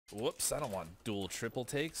Whoops, I don't want dual triple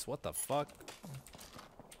takes. What the fuck?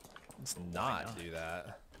 Let's not do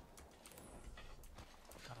that.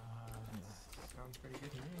 Sounds pretty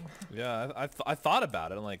good to me. Yeah, I thought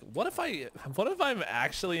about it. I'm like, what if I'm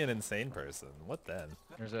actually an insane person? What then?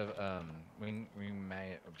 There's a wing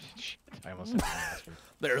may. Oh, shit, I almost said master.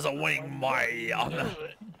 There's a wing man.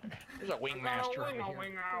 There's a wing master. I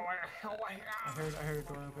heard a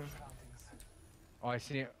door open. Oh, I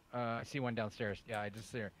see one downstairs. Yeah, I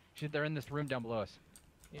just see her. They're in this room down below us.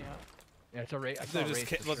 Yeah. Yeah, it's a race. They're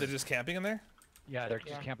just camping in there? Yeah, they're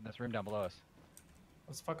just camping this room down below us.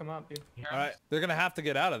 Let's fuck them up, dude. Alright, they're gonna have to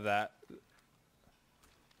get out of that.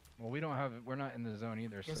 Well, we're not in the zone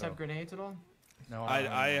either. You guys so. have grenades at all? No,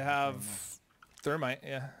 I have thermite,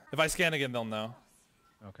 yeah. If I scan again, they'll know.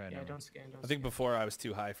 Okay. Yeah, don't scan. I think before I was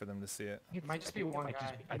too high for them to see it. It might just be one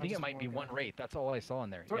guy. I think it might be one wraith. That's all I saw in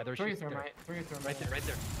there. Yeah, there's three thermite. Right there, right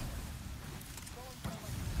there.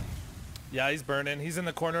 Yeah, he's burning. He's in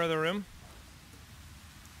the corner of the room.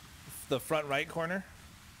 The front right corner.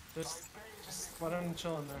 Just let them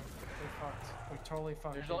chill in there. They're fucked. They're totally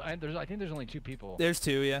fucked. I think there's only 2 people. There's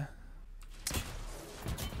 2, yeah.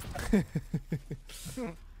 You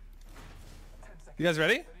guys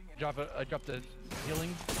ready? I dropped a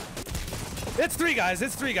healing. It's 3 guys.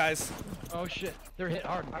 It's 3 guys. Oh shit! They're hit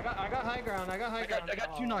hard. I got high ground. I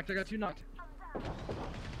got 2 knocked. I got 2 knocked.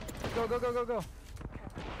 Go.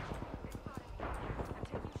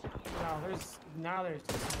 Now there's just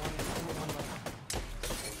one left.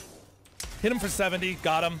 Hit him for 70.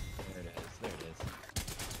 Got him. There it is.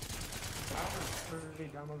 That was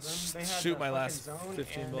pretty dumb of them. They had Shoot the my last zone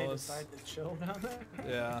 15 and bullets. They decided to chill down there.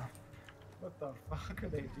 Yeah. What the fuck are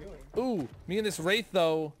they doing? Ooh, me and this wraith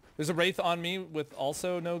though. There's a wraith on me with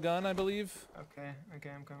also no gun, I believe. Okay,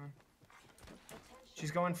 I'm coming. She's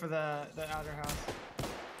going for the outer house.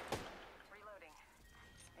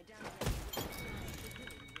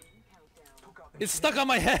 It's stuck on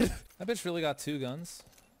my head. That bitch really got 2 guns.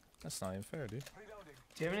 That's not even fair, dude.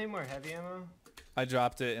 Do you have any more heavy ammo? I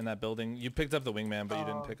dropped it in that building. You picked up the wingman, but you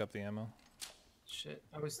didn't pick up the ammo. Shit,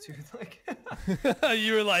 I was too like.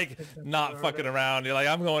 You were like not fucking around. You're like,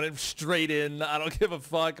 I'm going straight in. I don't give a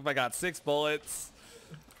fuck if I got 6 bullets.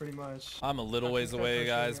 Pretty much. I'm a little ways away,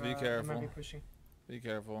 guys. Be careful. Be pushing. Be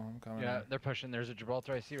careful. I'm coming. Yeah, they're pushing. There's a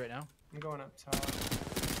Gibraltar I see right now. I'm going up top.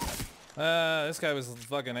 This guy was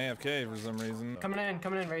fucking AFK for some reason. Coming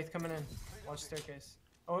in, Wraith, coming in. Watch staircase.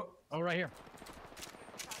 Oh, right here.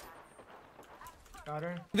 Got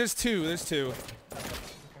her. There's 2. Okay.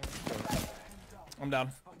 I'm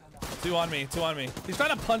down. 2 on me. 2 on me. He's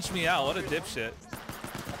trying to punch me out. What a dipshit.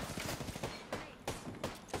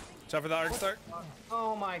 Watch out for the arc start.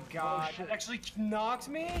 Oh my god. That actually knocked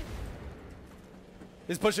me?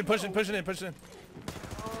 He's pushing in. Oh my.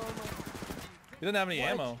 He doesn't have any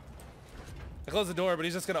ammo. I closed the door, but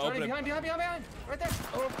he's just gonna open it. Behind! Right there!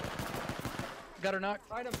 Oh! Got her knocked.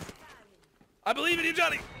 Fight him! I believe in you,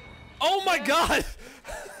 Johnny! Oh my god!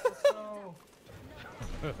 No.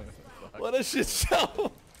 What a shit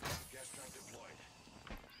show!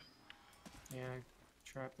 Yeah,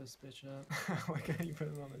 trap this bitch up. Like how you put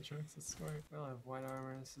it on the trucks, it's smart. We'll have white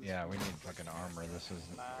armor. Yeah, we need fucking armor. This is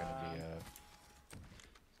gonna be a...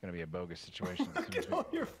 It's gonna be a bogus situation. Look at all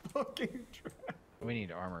your fucking trap. We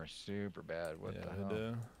need armor super bad. What the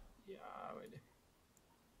hell? Yeah, we do.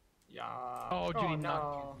 Yeah. Oh, dude,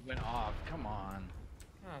 no. Went off. Come on.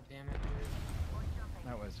 God damn it, dude.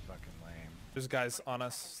 That was fucking lame. There's guys on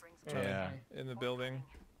us. Yeah. In the building.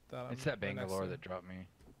 It's that Bangalore that dropped me.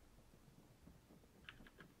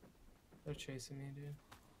 They're chasing me, dude.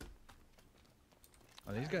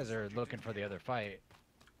 Oh, these guys are looking for the other fight.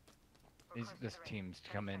 This team's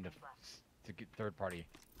come in to get third party.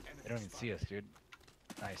 They don't even see us, dude.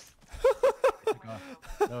 Nice.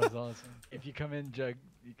 That was awesome. If you come in, Jug,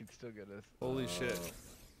 you can still get us. Holy shit.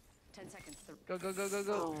 10 seconds. Go.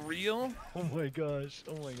 For real? Oh my gosh.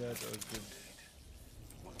 Oh my god, that was good.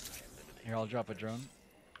 Here, I'll drop a drone.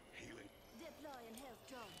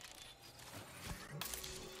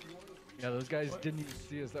 Yeah, those guys didn't even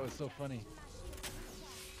see us. That was so funny.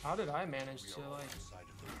 How did I manage to,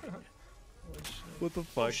 like... What the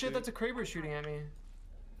fuck? Oh shit, that's a Kraber shooting at me.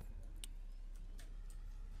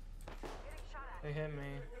 They hit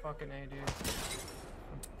me. Fucking A, dude.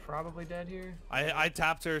 I'm probably dead here. I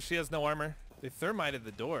tapped her. She has no armor. They thermited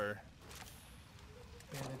the door.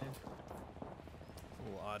 Yeah, they did.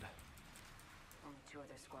 Oh, odd. Only 2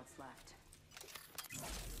 other squads left.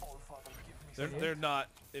 They're not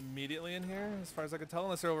immediately in here, as far as I can tell,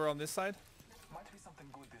 unless they're over on this side. Might be something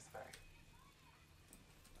good this way.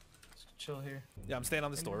 Just chill here. Yeah, I'm staying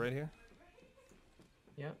on this door right here.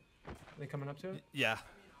 Yep. Are they coming up to it? Yeah.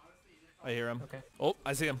 I hear him. Okay. Oh,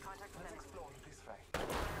 I see him. Let's explore this way.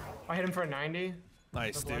 I hit him for a 90.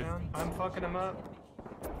 Nice, The dude. Bloodhound. I'm fucking him up.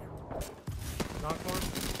 Knock one.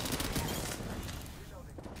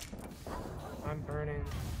 I'm burning.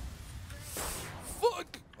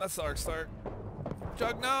 Fuck! That's the arc start.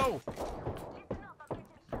 Jug, no!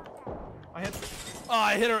 I hit. Oh,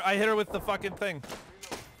 I hit her. I hit her with the fucking thing.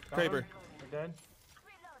 Got Kraber. him. We're dead.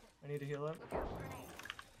 I need to heal up.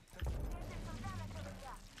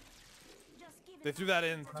 They threw that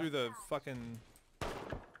in through the fucking.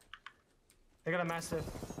 They got a massive.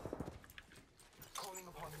 Calling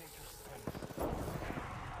upon nature's strength.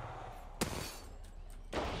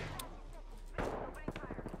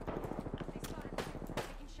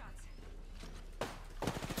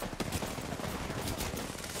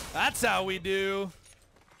 That's how we do.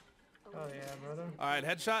 Oh yeah, brother. All right,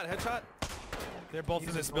 headshot, headshot. They're both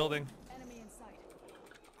in this building.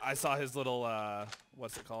 I saw his little,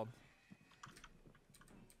 what's it called?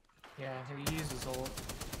 Yeah, he uses ult.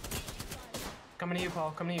 Coming to you,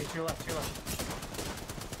 Paul. Coming to you. To your left. To your left.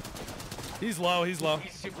 He's low, he's low.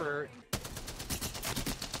 He's super.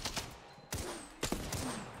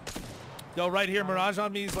 Yo, right here, Mirage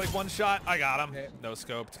on me. He's like one shot. I got him. No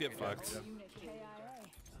scoped. Get fucked.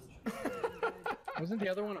 Wasn't the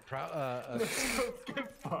other one a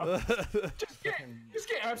Get fucked. Just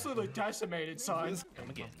get absolutely decimated, son.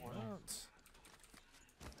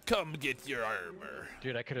 Come get your armor.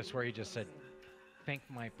 Dude, I could have swore he just said, "Thank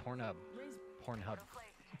my Pornhub."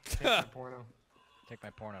 Porno. Take my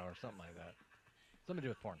porno or something like that. Something to do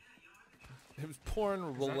with porn. It was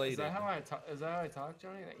porn related. Is that how I talk? Is that how I talk,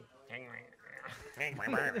 Johnny?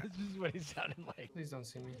 This is what he sounded like. Please don't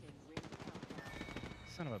see me.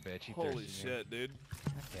 Son of a bitch. He Holy thirsted me. shit, dude.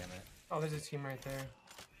 God damn it. Oh, there's a team right there.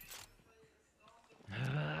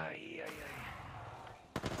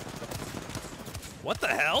 What the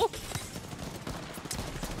hell?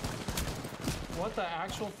 What the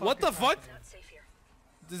actual fuck? What the is fuck? happening?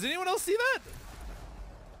 Does anyone else see that?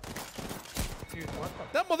 Dude, what the?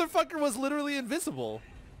 That motherfucker was literally invisible.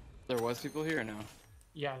 There was people here or no?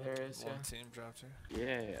 Yeah, there is. Yeah. One team dropped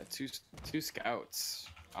here. Yeah, two scouts.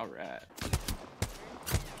 All right.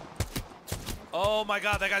 Oh my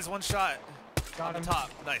god, that guy's one shot. Got him. Top.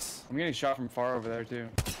 Nice. I'm getting shot from far over there too.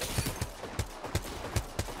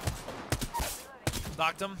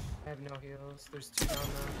 Knocked him. I have no heals. There's two down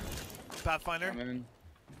there. Pathfinder. I'm in.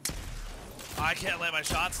 I can't land my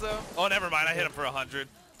shots though. Oh, never mind. I hit him for 100.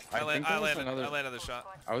 I think there was I landed the shot.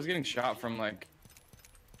 I was getting shot from like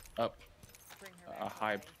up a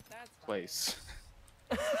high place.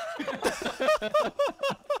 Is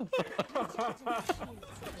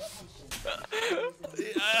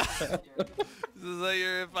that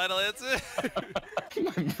your final answer?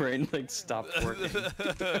 My brain like stopped working.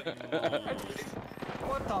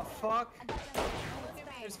 What the fuck?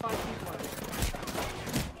 There's 5 people in here.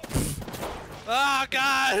 Oh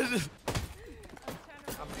god!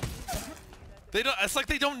 They don't. It's like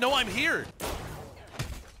they don't know I'm here.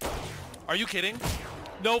 Are you kidding?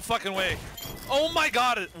 No fucking way. Oh my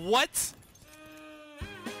god! What?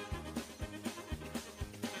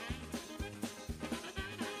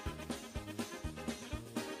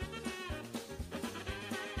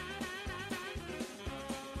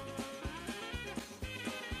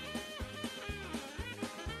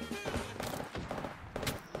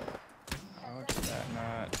 How did that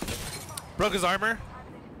not? Broke his armor.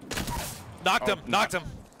 Knocked him. Knocked him.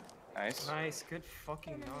 Nice. Nice, good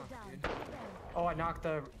fucking knock, dude. Oh, I knocked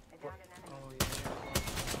the. Oh yeah.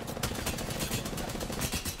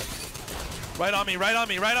 Right on me. Right on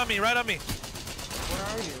me. Right on me. Right on me. Where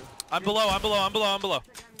are you? I'm below. I'm below. I'm below. I'm below.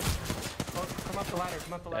 Oh, come up the ladder.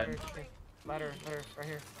 Come up the ladder. Okay. Ladder, right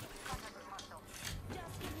here.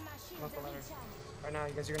 Come up the ladder. Right now,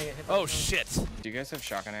 you guys are gonna get hit. By Oh the zone. shit. Do you guys have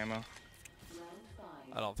shotgun ammo?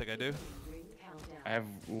 I don't think I do. I have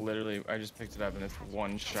literally. I just picked it up and it's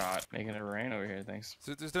one shot, making it rain over here. Thanks.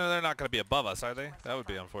 So they're not going to be above us, are they? That would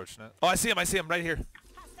be unfortunate. Oh, I see him. I see him right here.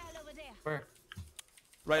 Where?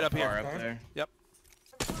 Right up Far here. up there. Yep.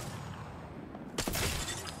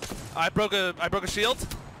 I broke a shield.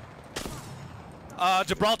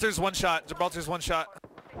 Gibraltar's one shot. Gibraltar's one shot.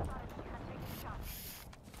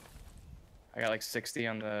 I got like 60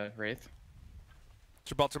 on the Wraith.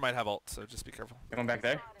 Gibraltar might have ult, so just be careful. Going back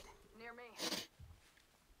there?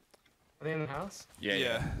 Are they in the house?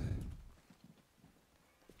 Yeah.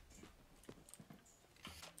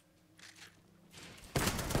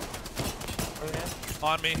 Where are they at?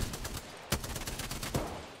 On me.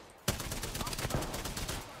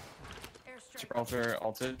 Gibraltar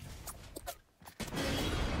ulted.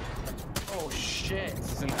 Oh shit!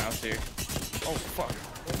 This is in the house here. Oh fuck.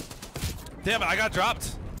 Damn it, I got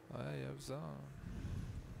dropped. I have zone.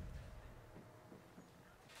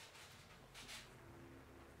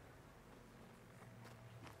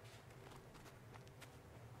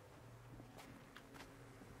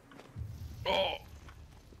 Oh.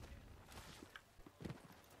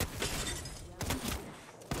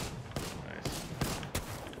 Nice.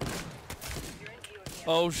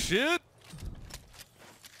 Oh shit.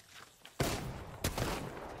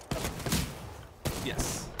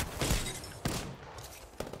 Yes.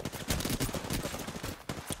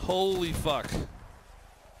 Holy fuck. I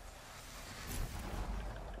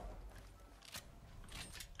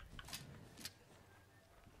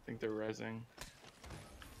think they're rezzing.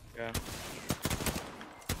 Yeah.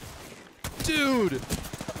 Dude!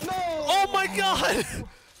 No! Oh my god!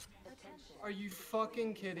 Are you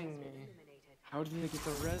fucking kidding me? How did they get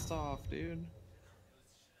the res off, dude?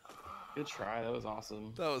 Good try. That was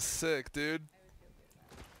awesome. That was sick, dude.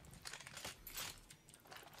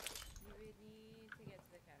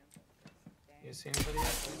 You see anybody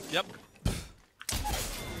else? Yep.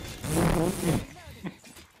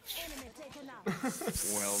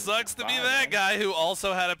 Well, Sucks to be bye, that man. guy who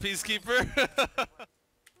also had a peacekeeper.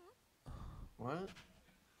 What?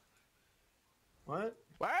 What?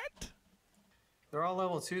 What? They're all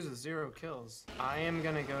level 2s with 0 kills. I am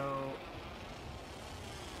gonna go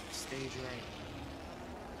stage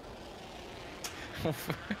right.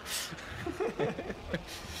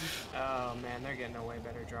 Oh man, they're getting a way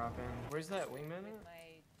better drop in. Where's that wingman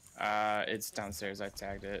at? It's downstairs. I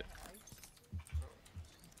tagged it.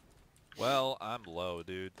 Well, I'm low,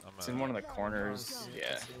 dude. It's in one of the corners.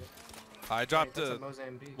 Yeah. I dropped Wait, a. that's a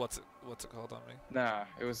Mozambique. What's it called on me? Nah,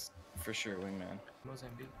 it was for sure wingman.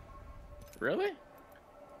 Mozambique. Really?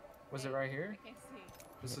 Was it right here?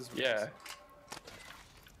 This is. Yeah.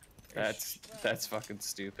 That's fucking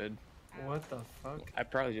stupid. What the fuck? I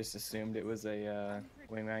probably just assumed it was a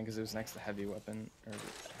wingman because it was next to heavy weapon or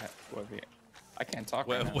heavy. I can't talk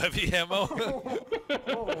right now. Webby ammo.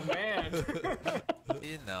 Oh man.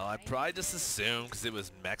 You know, I probably just assumed because it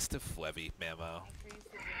was next to Flevy ammo.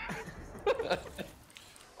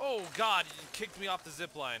 Oh god, you kicked me off the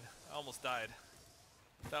zip line. I almost died.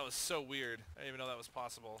 That was so weird. I didn't even know that was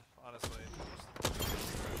possible, honestly.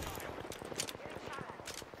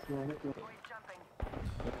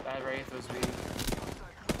 That Wraith was weak.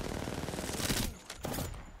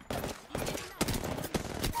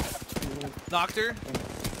 Knocked her.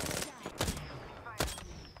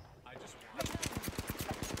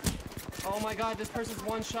 Oh my god, this person's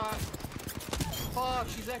one shot. Fuck,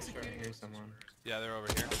 she's executed. Here's someone. Yeah, they're over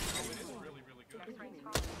here.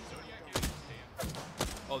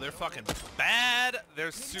 Oh, they're fucking bad.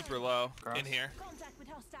 They're super low in here.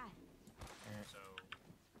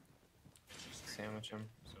 Sandwich him.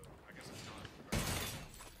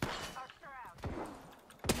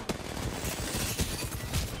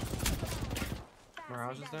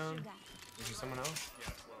 Mirage is down. Is there someone else?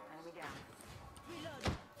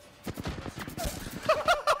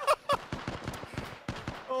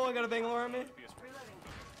 Oh, I got a Bangalore on me.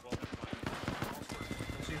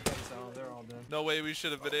 They're all dead. No way we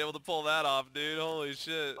should have been able to pull that off, dude. Holy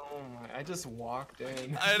shit. Oh my, I just walked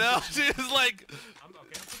in. I know, she was like,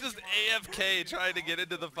 just AFK trying to get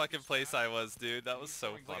into the fucking place I was, dude. That was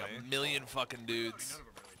so funny. Like a million fucking dudes.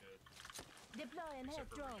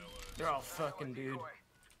 They're all fucking dude.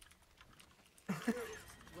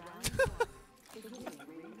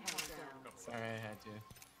 Sorry, I had to.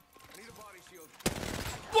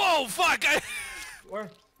 Whoa, fuck! Where?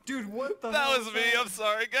 Dude, what the That hell was is me, that? I'm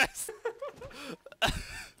sorry, guys.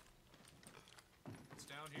 It's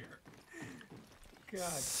down here.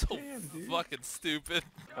 God So damn, dude. fucking stupid.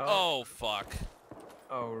 Oh. Oh, fuck.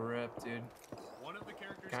 Oh, rip, dude. One of the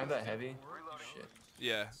characters. Kind of that heavy? Shit.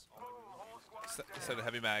 Yeah. Said a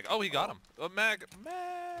heavy mag. Oh, he got him. Oh, mag.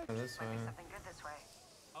 Oh, this way.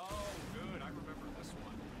 Oh, good. I remember this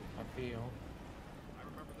one. I feel. I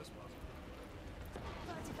remember this one.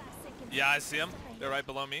 Yeah, I see him. They're right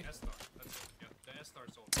below me. S-Star. That's it. Yeah, the S-Star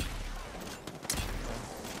soldier.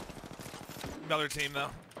 Another team,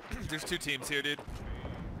 though. There's two teams here, dude.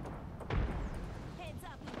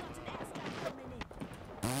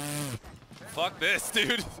 Fuck this,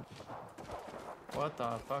 dude. What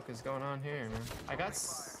the fuck is going on here, man? I got. I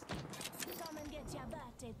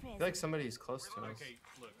feel like somebody's close to us. Okay,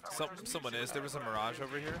 look. Someone is. There was a Mirage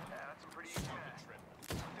over here.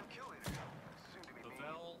 The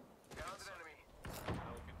Vel. Vel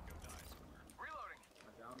can go die somewhere.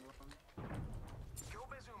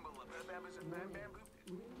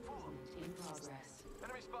 In progress.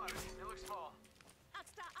 Enemy spotted. It looks small.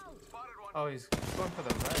 Spotted one. Oh, he's going for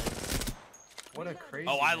the res. What a crazy.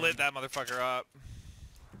 Oh, I man. lit that motherfucker up.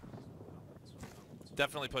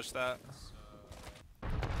 Definitely push that.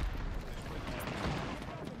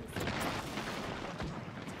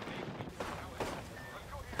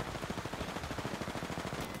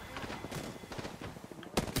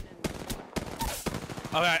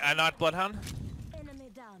 Okay, I knocked Bloodhound. Enemy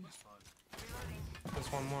down.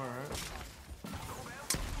 There's one more, right?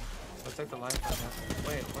 Let's take the life out of that.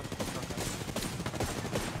 Wait, what the fuck?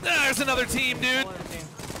 There's another team, dude.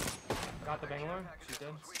 Got the Bangalore? She's dead.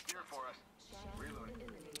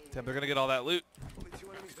 Damn, they're gonna get all that loot.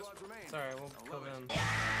 Sorry, we'll kill them.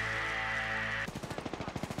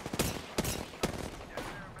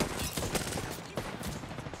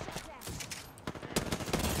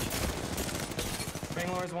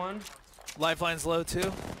 Bangalore's one. Lifeline's low too.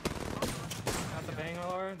 Got the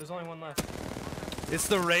Bangalore. There's only one left. It's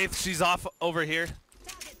the Wraith. She's off over here.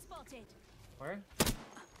 Target spotted. Where?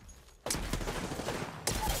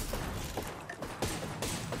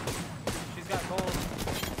 She's got gold.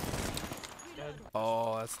 Dead.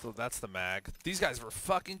 Oh, that's the mag. These guys were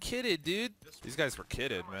fucking kidded, dude. These guys were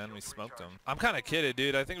kidded, man. We smoked them. I'm kind of kidded,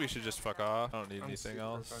 dude. I think we should just fuck off. I don't need anything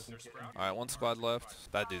else. All right, one squad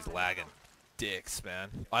left. That dude's lagging. Dicks, man.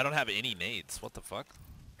 I don't have any nades. What the fuck?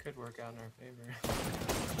 Could work out in our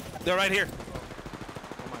favor. They're right here.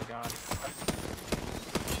 Oh my god.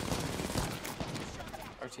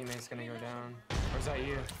 Our teammate's gonna go down. Or is that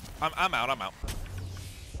you? I'm out. I'm out.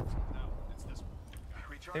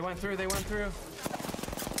 They went through. They went through.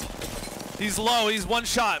 He's low. He's one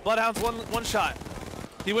shot. Bloodhound's one shot.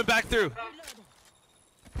 He went back through.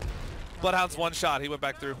 Bloodhound's one shot. He went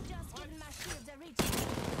back through. Just giving my shields a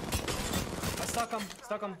reach. I stuck him.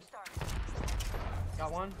 Stuck him.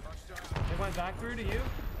 Got one. They went back through to you.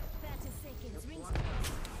 30 seconds. Rings.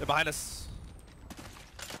 They're behind us.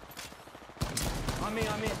 On me.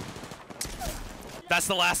 On me. That's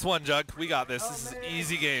the last one, Jug. We got this. This is an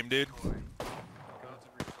easy game, dude.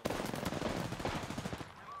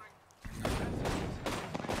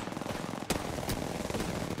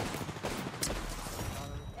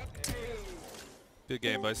 Good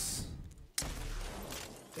game, boys.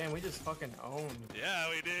 Damn, we just fucking owned. Yeah,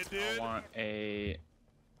 we did, I dude. want a.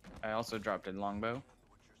 I also dropped a longbow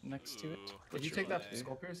next to it. Did you take that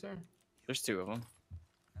skull piercer? There's two of them.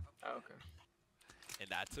 Oh, okay. And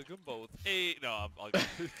I took them both. Hey, no, I'll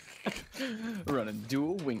Did We're running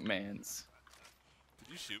dual wingmans.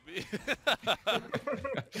 you shoot me?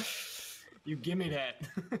 You give me that.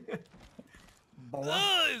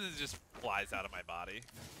 Oh, it just flies out of my body.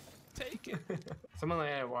 Take it. Someone like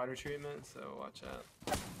had water treatment, so watch out.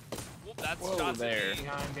 Whoop, that's Whoa, shots at there. me.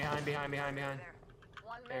 Behind.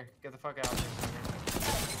 There, get the fuck out.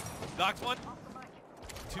 Knocked one.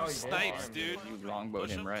 Two Oh, you did? snipes, Oh, dude. You longbowed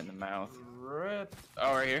Push him him. right in the mouth. Rip.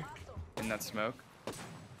 Oh, right here. In that smoke.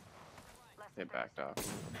 They backed off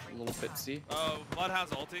a little bit, see? Oh,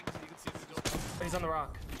 Bloodhound's ulting. You can see the He's on the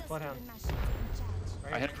rock. Just Bloodhound. giving my shields a recharge.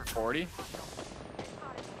 Right I hit him for 40.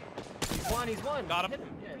 He's one. Got him. Hit him.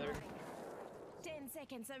 Yeah, there. 10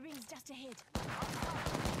 seconds. The ring's just ahead.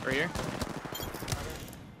 Right here.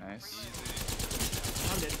 Nice.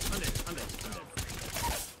 I'm dead.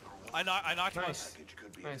 I knocked one. Nice.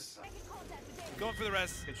 Nice. Going for the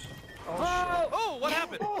res. Oh, Oh, what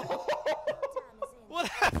happened? What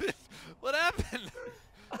happened? What happened?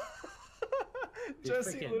 shit.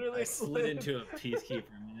 Jesse literally slid into a peacekeeper,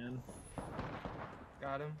 man.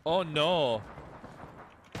 Got him. Oh no.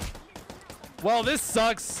 Well, this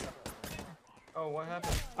sucks. Oh, what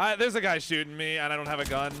happened? There's a guy shooting me, and I don't have a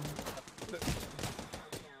gun.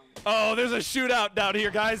 Oh, there's a shootout down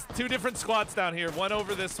here, guys. Two different squads down here. One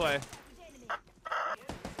over this way.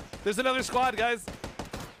 There's another squad, guys.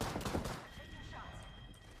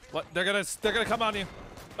 What? They're gonna come on you.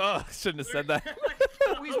 Oh, I shouldn't have said that.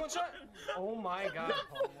 Oh, he's one shot. Oh my god,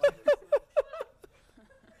 Paul.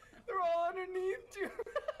 They're all underneath you.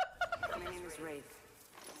 My name is Wraith,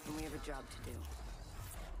 and we have a job to do.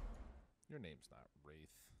 Your name's not Wraith.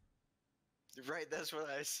 Right, that's what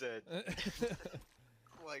I said.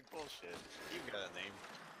 Like, bullshit. You got a name.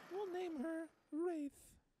 We'll name her Wraith.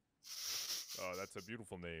 Oh, that's a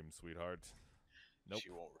beautiful name, sweetheart. Nope. She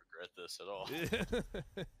won't regret this at all.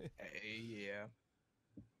 Hey, yeah.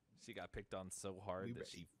 She got picked on so hard that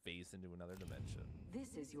she phased into another dimension.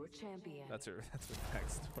 This is your champion. That's her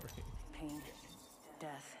backstory. Pain,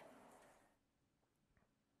 death.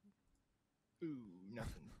 Ooh,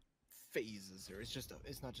 nothing phases her.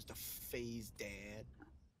 It's not just a phase, Dad.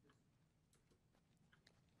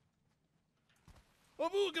 Oh,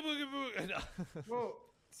 booga booga booga. Whoa,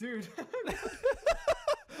 dude.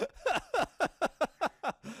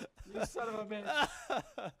 You son of a bitch.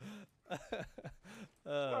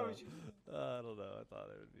 Oh, shit. I don't know. I thought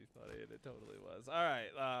it would be funny, and it totally was. All right.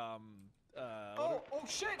 Oh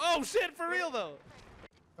shit! Oh shit! For real though.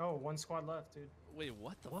 Oh, one squad left, dude. Wait,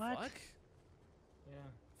 what the What? fuck? Yeah.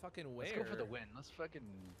 Fucking where? Let's go for the win. Let's fucking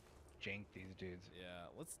jank these dudes. Yeah,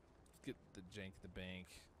 let's get the jank the bank.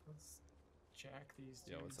 Let's jack these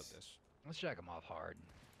dudes. Yo, what's up, Dish? Let's jack them off hard.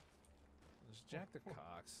 Let's jack their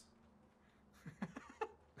cocks.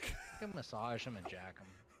 Can massage them and jack them.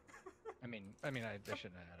 I mean, I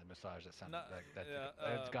shouldn't have had a massage that sounded like that.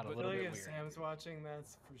 yeah, It's got a but- little bit If weird. Sam's watching,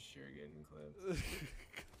 that's for sure getting clipped.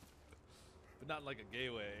 But not in like a gay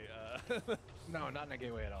way. No, not in a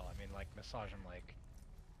gay way at all. I mean, like massage them like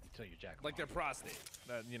until you jack them Like off. their prostate.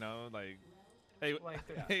 That, you know, like, hey, Like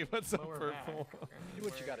their hey, what's up, lower back. Purple? Do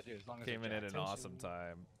what you got to do as long as Came in they're at jacked, an awesome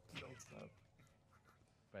time. Builds up.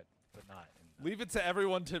 but not. In, Leave it to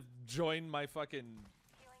everyone to join my fucking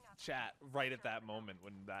chat right at that moment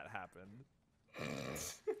when that happened.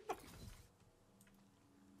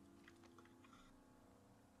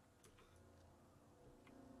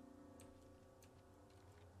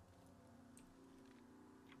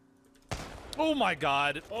 Oh my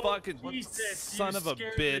god, Oh, fucking Jesus, son you of a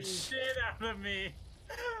scared the bitch. shit out of me.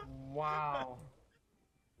 Wow.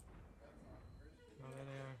 Oh,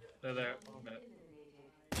 there they are. They're there.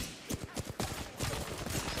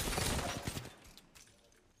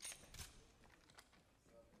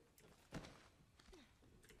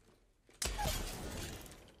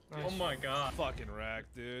 Nice. Oh my god. Fucking wreck,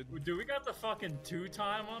 dude. Do we got the fucking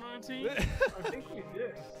 2-time on our team? I think we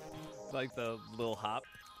did. Like the little hop.